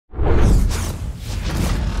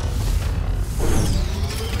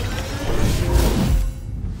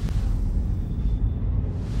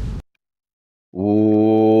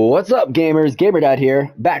What's up, gamers? GamerDad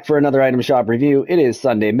here, back for another item shop review. It is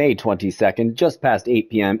Sunday, May 22nd, just past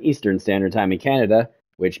 8 p.m. Eastern Standard Time in Canada,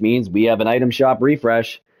 which means we have an item shop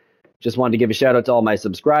refresh. Just wanted to give a shout out to all my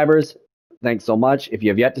subscribers. Thanks so much. If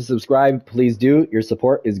you have yet to subscribe, please do. Your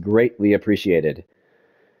support is greatly appreciated.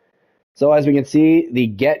 So as we can see, the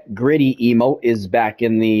Get Griddy emote is back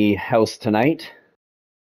in the house tonight.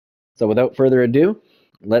 So without further ado,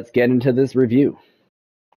 let's get into this review.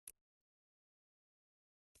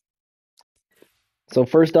 So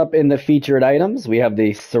first up in the featured items, we have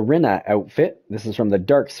the Sorina outfit. This is from the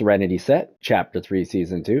Dark Serenity set, Chapter 3,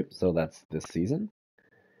 Season 2. So that's this season.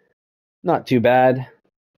 Not too bad.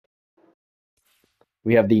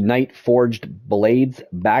 We have the Night Forged Blades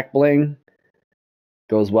back bling.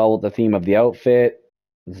 Goes well with the theme of the outfit.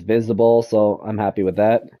 It's visible, so I'm happy with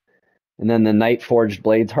that. And then the Night Forged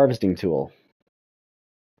Blades harvesting tool.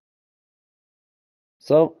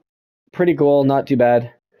 So, pretty cool, not too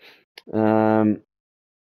bad.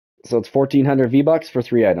 So it's 1,400 V-Bucks for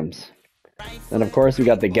 3 items. Then of course we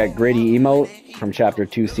got the Get Griddy emote from Chapter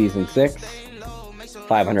 2 Season 6.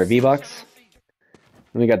 500 V-Bucks.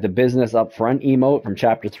 Then we got the Business Up Front emote from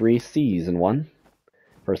Chapter 3 Season 1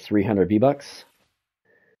 for 300 V-Bucks.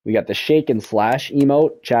 We got the Shake and Slash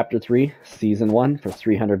emote, Chapter 3 Season 1 for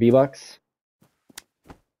 300 V-Bucks.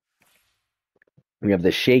 We have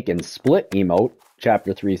the Shake and Split emote,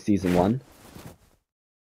 Chapter 3 Season 1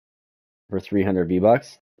 for 300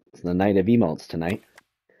 V-Bucks. It's the night of emotes tonight.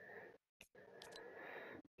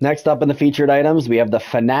 Next up in the featured items, we have the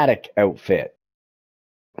Fanatic outfit.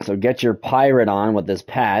 So get your pirate on with this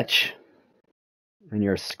patch and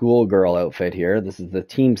your schoolgirl outfit here. This is the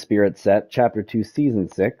Team Spirit set, Chapter 2, Season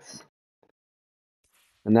 6.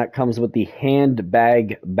 And that comes with the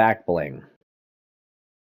handbag back bling.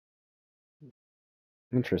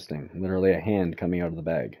 Interesting. Literally a hand coming out of the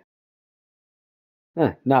bag.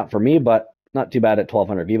 Not for me, but not too bad at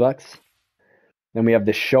 1,200 V-Bucks. Then we have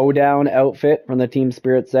the Showdown outfit from the Team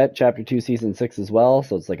Spirit set, Chapter 2, Season 6 as well.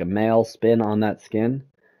 So it's like a male spin on that skin.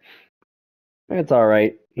 It's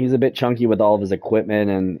alright. He's a bit chunky with all of his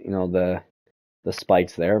equipment and, you know, the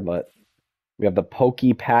spikes there. But we have the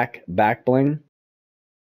Pokey Pack back bling,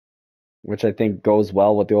 which I think goes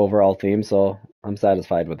well with the overall theme. So I'm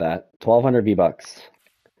satisfied with that. 1,200 V-Bucks.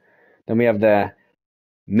 Then we have the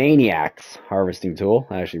Maniacs harvesting tool.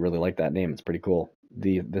 I actually really like that name. It's pretty cool.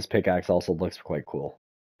 This pickaxe also looks quite cool.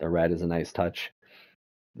 The red is a nice touch.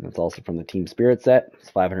 And it's also from the Team Spirit set.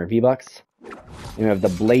 It's 500 V-Bucks. And we have the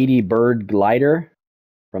Blady Bird glider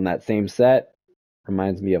from that same set.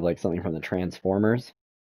 Reminds me of like something from the Transformers.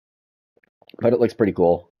 But it looks pretty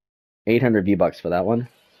cool. 800 V-Bucks for that one.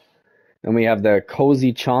 Then we have the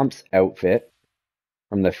Cozy Chomps outfit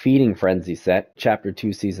from the Feeding Frenzy set, Chapter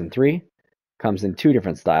 2, Season 3. Comes in 2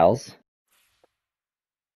 different styles.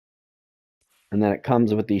 And then it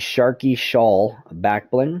comes with the Sharky Shawl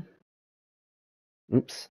back bling.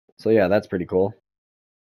 Oops. So yeah, that's pretty cool.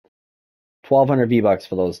 1,200 V-Bucks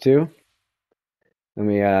for those 2. Then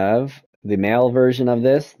we have the male version of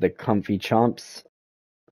this, the Comfy Chomps.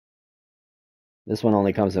 This one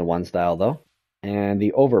only comes in 1 style though. And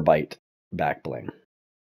the Overbite back bling.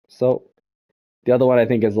 So the other one I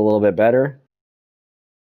think is a little bit better.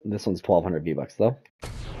 This one's 1,200 V-Bucks though.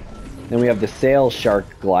 Then we have the Sail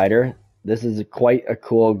Shark glider. This is quite a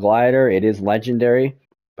cool glider. It is legendary,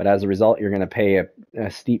 but as a result, you're going to pay a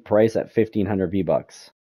steep price at 1,500 V-Bucks.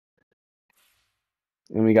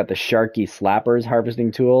 Then we got the Sharky Slappers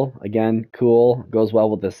harvesting tool. Again, cool. Goes well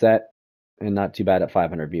with the set, and not too bad at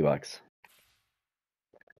 500 V-Bucks.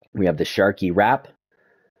 We have the Sharky Wrap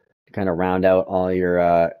to kind of round out all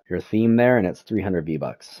your theme there, and it's 300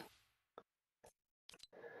 V-Bucks.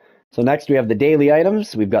 So next we have the daily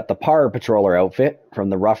items. We've got the Power Patroller outfit from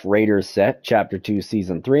the Rough Raiders set, Chapter 2,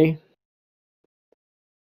 Season 3.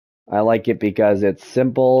 I like it because it's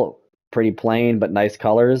simple, pretty plain, but nice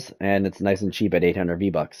colors, and it's nice and cheap at 800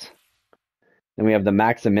 V-Bucks. Then we have the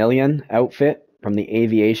Maximilian outfit from the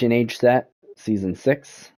Aviation Age set, Season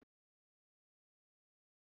 6.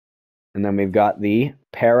 And then we've got the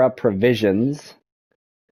Para Provisions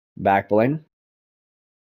back bling.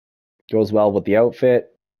 Goes well with the outfit.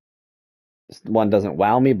 This one doesn't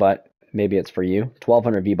wow me, but maybe it's for you.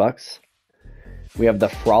 1,200 V-Bucks. We have the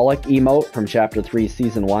Frolic emote from Chapter 3,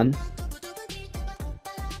 Season 1.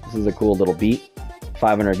 This is a cool little beat.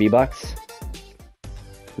 500 V-Bucks.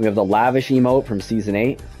 We have the Lavish emote from Season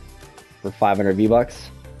 8 for 500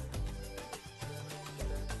 V-Bucks.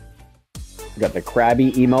 We got the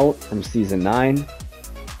Crabby emote from Season 9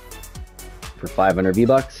 for 500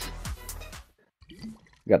 V-Bucks.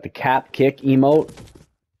 We got the Cap Kick emote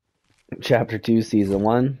Chapter 2, Season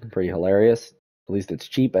 1. Pretty hilarious. At least it's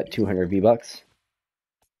cheap at 200 V-Bucks.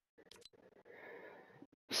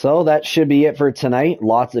 So that should be it for tonight.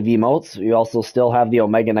 Lots of emotes. We also still have the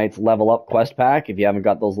Omega Knights level up quest pack. If you haven't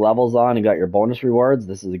got those levels on and got your bonus rewards,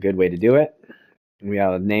 this is a good way to do it. We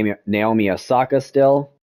have Naomi Osaka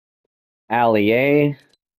still. Ali A.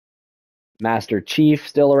 Master Chief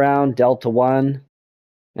still around. Delta 1.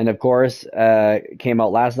 And of course, came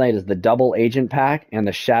out last night is the Double Agent pack and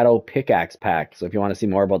the Shadow Pickaxe pack. So if you want to see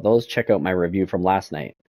more about those, check out my review from last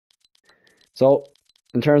night. So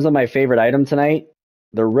in terms of my favorite item tonight,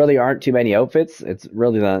 there really aren't too many outfits. It's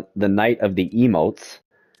really the night of the emotes.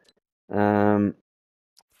 To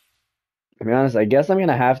be honest, I guess I'm going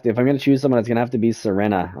to have to, if I'm going to choose someone, it's going to have to be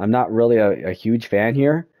Sorina. I'm not really a huge fan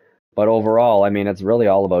here, but overall, I mean, it's really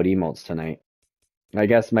all about emotes tonight. I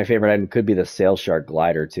guess my favorite item could be the Sail Shark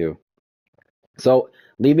Glider, too. So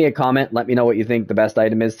leave me a comment. Let me know what you think the best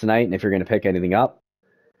item is tonight and if you're going to pick anything up.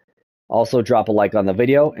 Also, drop a like on the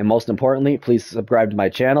video. And most importantly, please subscribe to my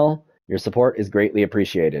channel. Your support is greatly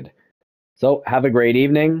appreciated. So have a great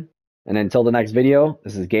evening. And until the next video,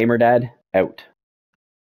 this is GamerDad out.